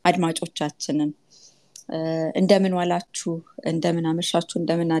አድማጮቻችንን እንደምን ዋላችሁ እንደምን አመሻችሁ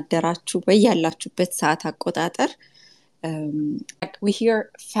እንደምን አደራችሁ በያላችሁበት ሰዓት አቆጣጠር we hear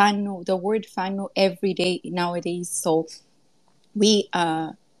Fano, the word Fano every day nowadays, so we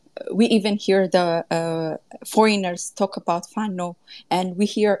even hear the foreigners talk about Fano, and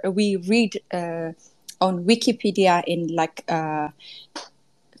we read on Wikipedia in like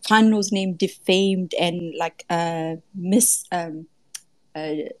Fano's name defamed and like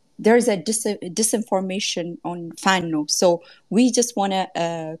there's a disinformation on Fano. So we just want to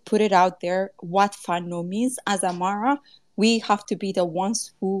put it out there what Fano means. As Amara, we have to be the ones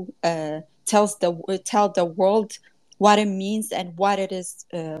who tell the world what it means and what it is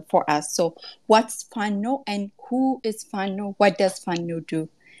for us. So what's Fano and who is Fano? What does Fano do?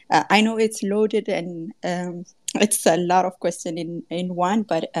 I know it's loaded and it's a lot of questions in one,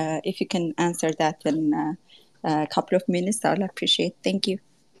 but if you can answer that in a couple of minutes, I'll appreciate. Thank you.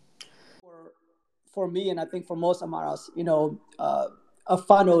 For me, and I think for most Amaras, a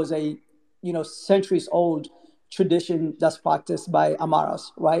Fano is a, centuries old tradition that's practiced by Amaras,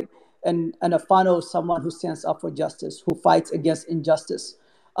 right? And a Fano is someone who stands up for justice, who fights against injustice,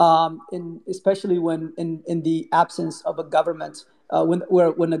 especially when in the absence of a government,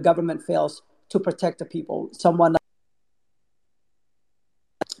 when the government fails to protect the people, someone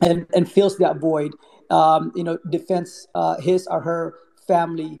and fills that void, defends his or her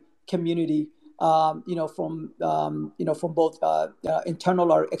family, community, from both internal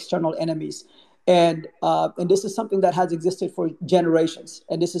or external enemies. And this is something that has existed for generations,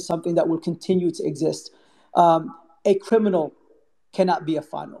 and this is something that will continue to exist. A criminal cannot be a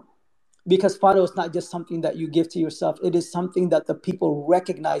Fano, because Fano is not just something that you give to yourself. It is something that the people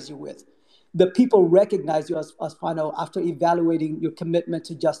recognize you with. The people recognize you as Fano after evaluating your commitment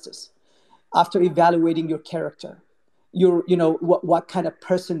to justice, after evaluating your character, what kind of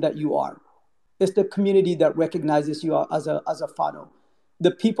person that you are. It's the community that recognizes you as a Fano.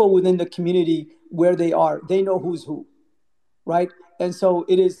 The people within the community where they are, they know who's who, right? And so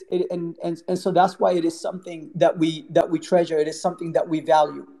and so that's why it is something that we treasure. It is something that we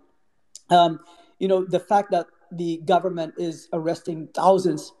value. The fact that the government is arresting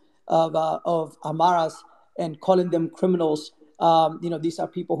thousands of Amaras and calling them criminals. These are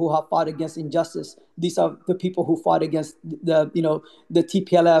people who have fought against injustice. These are the people who fought against the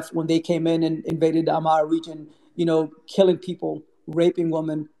TPLF when they came in and invaded the Amara region, killing people, raping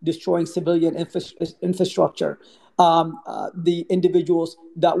women, destroying civilian infrastructure. The individuals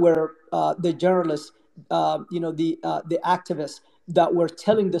that were the journalists, the activists that were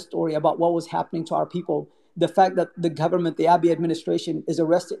telling the story about what was happening to our people. The fact that the government, the Abiy administration, is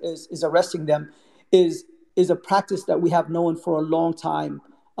arresting them is a practice that we have known for a long time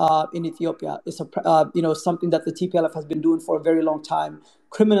in Ethiopia. It's something that the TPLF has been doing for a very long time,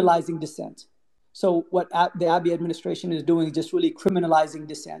 criminalizing dissent. So what the Abiy administration is doing is just really criminalizing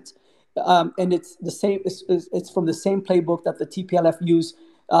dissent, and it's the same. It's from the same playbook that the TPLF used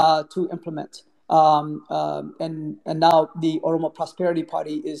to implement. And now the Oromo Prosperity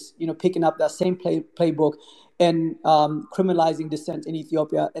Party is picking up that same playbook and criminalizing dissent in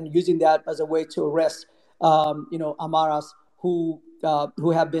Ethiopia and using that as a way to arrest Amaras who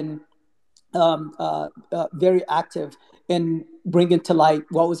have been very active in bringing to light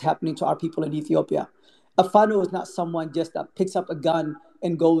what was happening to our people in Ethiopia. A Fano is not someone just that picks up a gun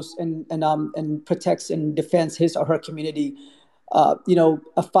and goes and protects and defends his or her community.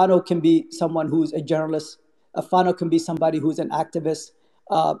 A Fano can be someone who's a journalist. A Fano can be somebody who's an activist.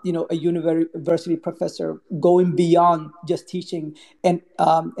 A university professor, going beyond just teaching and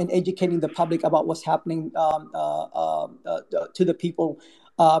educating the public about what's happening to the people,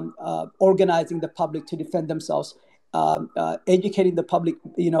 organizing the public to defend themselves, educating the public,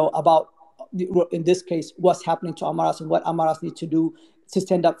 about, in this case, what's happening to Amaras and what Amaras need to do to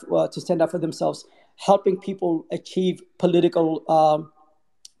stand up for themselves, helping people achieve political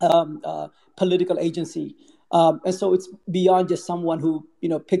agency. And so it's beyond just someone who,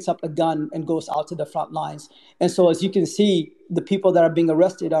 picks up a gun and goes out to the front lines. And so as you can see, the people that are being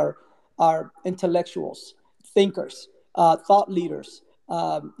arrested are intellectuals, thinkers, thought leaders,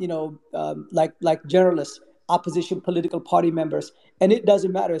 like journalists, opposition political party members. And it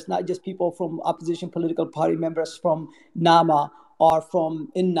doesn't matter. It's not just people from opposition political party members from Nama or from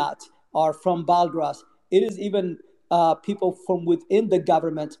Innat or from Baldras. It is even people from within the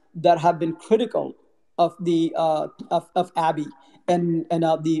government that have been critical of the of Abiy and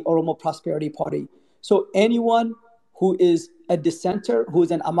the Oromo Prosperity Party. So anyone who is a dissenter, who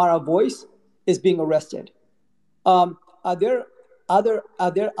is an Amara voice, is being arrested. Are there other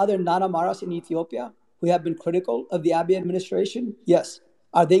non-Amaras in Ethiopia who have been critical of the Abiy administration? Yes,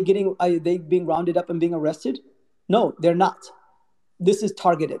 Are they being rounded up and being arrested? No, they're not. This is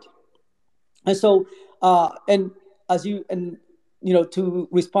targeted. And so, and as you and to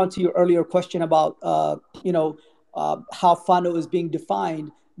respond to your earlier question about how Fano is being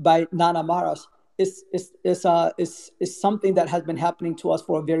defined by non-Amaras, is something that has been happening to us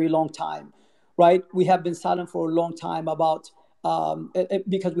for a very long time, right? We have been silent for a long time about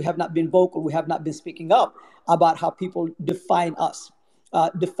because we have not been vocal, we have not been speaking up about how people define us,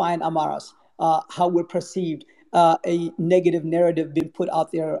 define Amaras, how we're perceived, a negative narrative being put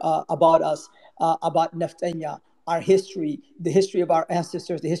out there about us, about Neftanya, our history, the history of our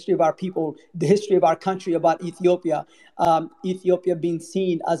ancestors, the history of our people, the history of our country, about Ethiopia, Ethiopia being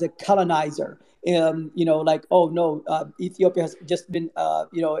seen as a colonizer. Like, oh no, Ethiopia has just been,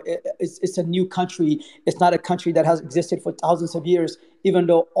 it's a new country. It's not a country that has existed for thousands of years, even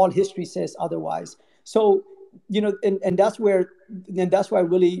though all history says otherwise. So, and that's why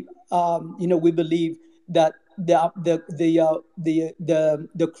really, we believe that the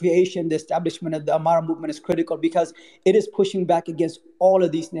creation, the establishment of the Amara movement is critical, because it is pushing back against all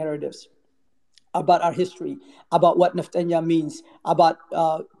of these narratives about our history, about what Naftanya means, about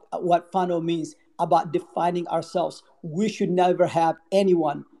what Fano means, about defining ourselves. We should never have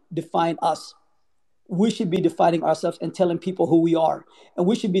anyone define us. We should be defining ourselves and telling people who we are. And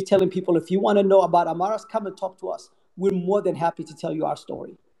we should be telling people, if you want to know about Amaras, come and talk to us. We're more than happy to tell you our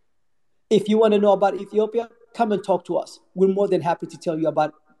story. If you want to know about Ethiopia, come and talk to us. We're more than happy to tell you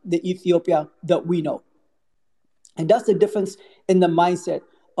about the Ethiopia that we know. And that's the difference in the mindset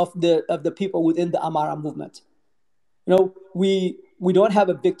of the people within the Amara movement. We don't have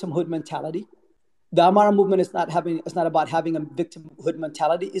a victimhood mentality. The Amara movement it's not about having a victimhood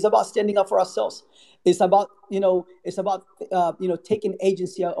mentality. It's about standing up for ourselves. It's about taking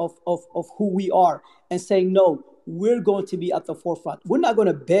agency of who we are and saying, no, we're going to be at the forefront. We're not going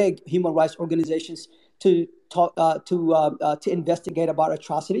to beg human rights organizations to talk to investigate about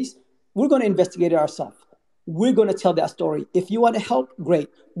atrocities. We're going to investigate it ourselves. We're going to tell that story. If you want to help, great.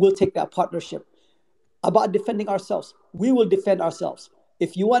 We'll take that partnership. About defending ourselves, we will defend ourselves.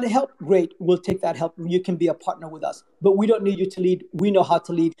 If you want to help, great. We'll take that help. You can be a partner with us. But we don't need you to lead. We know how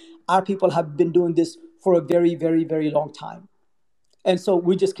to lead. Our people have been doing this for a very, very, very long time. And so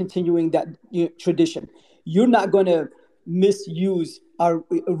we're just continuing that tradition. You're not going to misuse or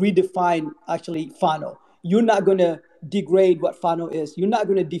redefine actually Fano. You're not going to degrade what Fano is. You're not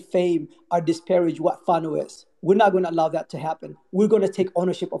going to defame or disparage what Fano is. We're not going to allow that to happen. We're going to take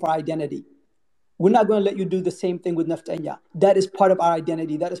ownership of our identity. We're not going to let you do the same thing with Naftanya. That is part of our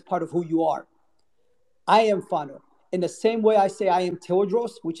identity. That is part of who you are. I am Fano. In the same way I say I am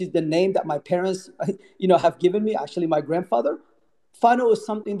Teodros, which is the name that my parents, have given me, actually my grandfather, Fano is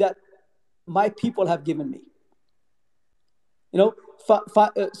something that my people have given me.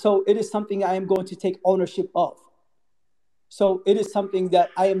 So it is something I am going to take ownership of. So it is something that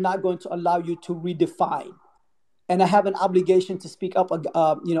I am not going to allow you to redefine, and I have an obligation to speak up,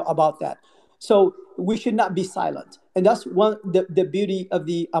 about that. So we should not be silent, and that's the beauty of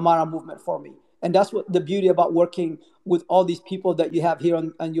the Amara movement for me, and that's what the beauty about working with all these people that you have here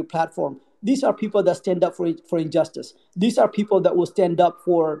on your platform. These are people that stand up for injustice. These are people that will stand up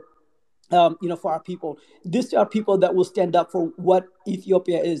for our people. These are people that will stand up for what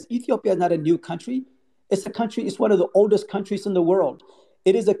Ethiopia is. Ethiopia is not a new country. It's a country. It's one of the oldest countries in the world.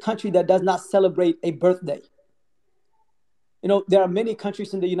 It is a country that does not celebrate a birthday. There are many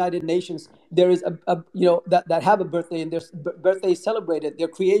countries in the United Nations. There is that have a birthday, and there's birthdays celebrated, their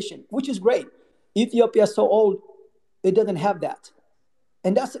creation, which is great. Ethiopia is so old, it doesn't have that,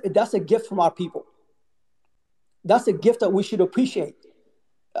 and that's a gift from our people. That's a gift that we should appreciate.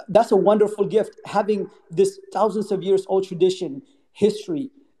 That's a wonderful gift, having this thousands of years old tradition,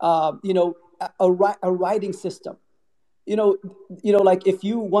 history, a writing system. Like, if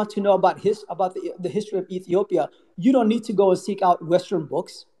you want to know about the history of Ethiopia, you don't need to go and seek out Western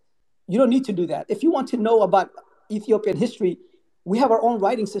books. You don't need to do that. If you want to know about Ethiopian history, we have our own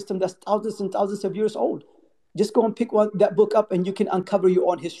writing system that's thousands and thousands of years old. Just go and pick that book up, and you can uncover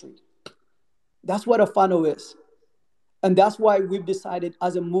your own history. That's what a Fano is. And that's why we've decided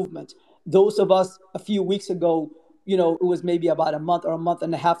as a movement, those of us a few weeks ago, it was maybe about a month or a month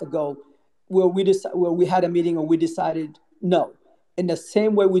and a half ago, where we had a meeting and we decided no. In the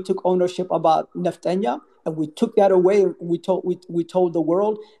same way we took ownership about Neftanya, and we took that away, we told the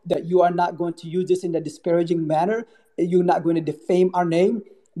world that you are not going to use this in a disparaging manner, you're not going to defame our name.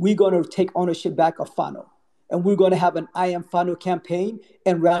 We're going to take ownership back of Fano. And we're going to have an I Am Fano campaign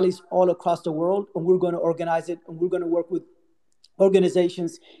and rallies all across the world. And we're going to organize it. And we're going to work with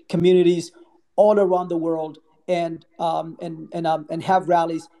organizations, communities all around the world. and have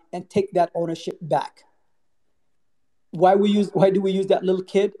rallies and take that ownership back. Why do we use that little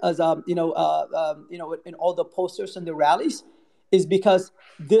kid as in all the posters and the rallies, is because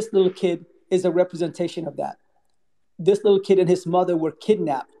this little kid is a representation of that. This little kid and his mother were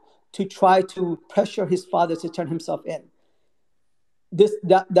kidnapped to try to pressure his father to turn himself in. This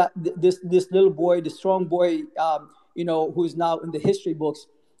little boy, the strong boy, who's now in the history books.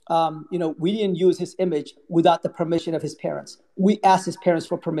 We didn't use his image without the permission of his parents. We asked his parents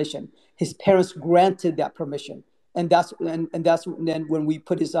for permission. His parents granted that permission, and that's then when we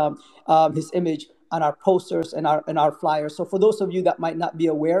put his image on our posters and our flyers. So for those of you that might not be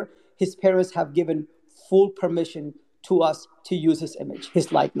aware, his parents have given full permission to us to use his image,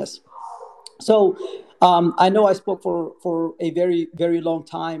 his likeness. So I know I spoke for a very very long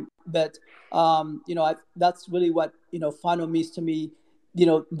time, but that's really what Fano means to me.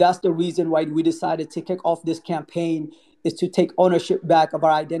 That's the reason why we decided to kick off this campaign, is to take ownership back of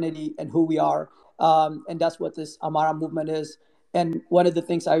our identity and who we are, and that's what this Amara movement is. And one of the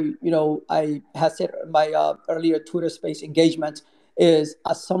things I had said in my earlier Twitter Space engagement is,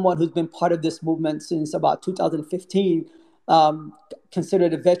 as someone who's been part of this movement since about 2015,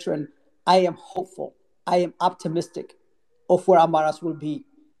 considered a veteran, I am hopeful. I am optimistic of where Amaras will be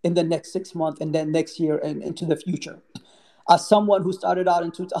in the next 6 months and then next year and into the future. As someone who started out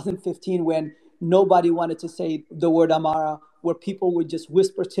in 2015 when nobody wanted to say the word Amara, where people would just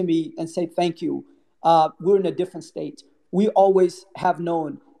whisper to me and say thank you, we're in a different state. We always have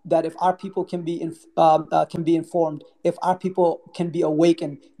known that if our people can be informed, if our people can be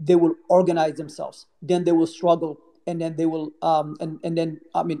awakened, they will organize themselves. Then they will struggle, and then they will and then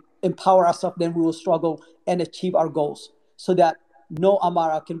empower ourselves. Then we will struggle and achieve our goals, so that no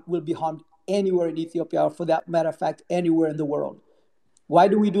Amara will be harmed anywhere in Ethiopia, or for that matter of fact, anywhere in the world. Why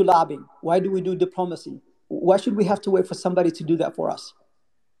do we do lobbying? Why do we do diplomacy? Why should we have to wait for somebody to do that for us?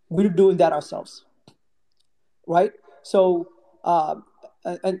 We're doing that ourselves, right? So,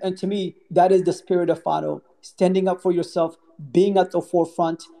 and to me, that is the spirit of Fano: standing up for yourself, being at the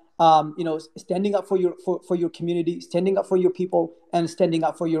forefront, standing up for your community, standing up for your people, and standing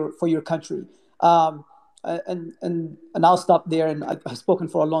up for your country. And I'll stop there. And I've spoken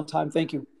for a long time. Thank you.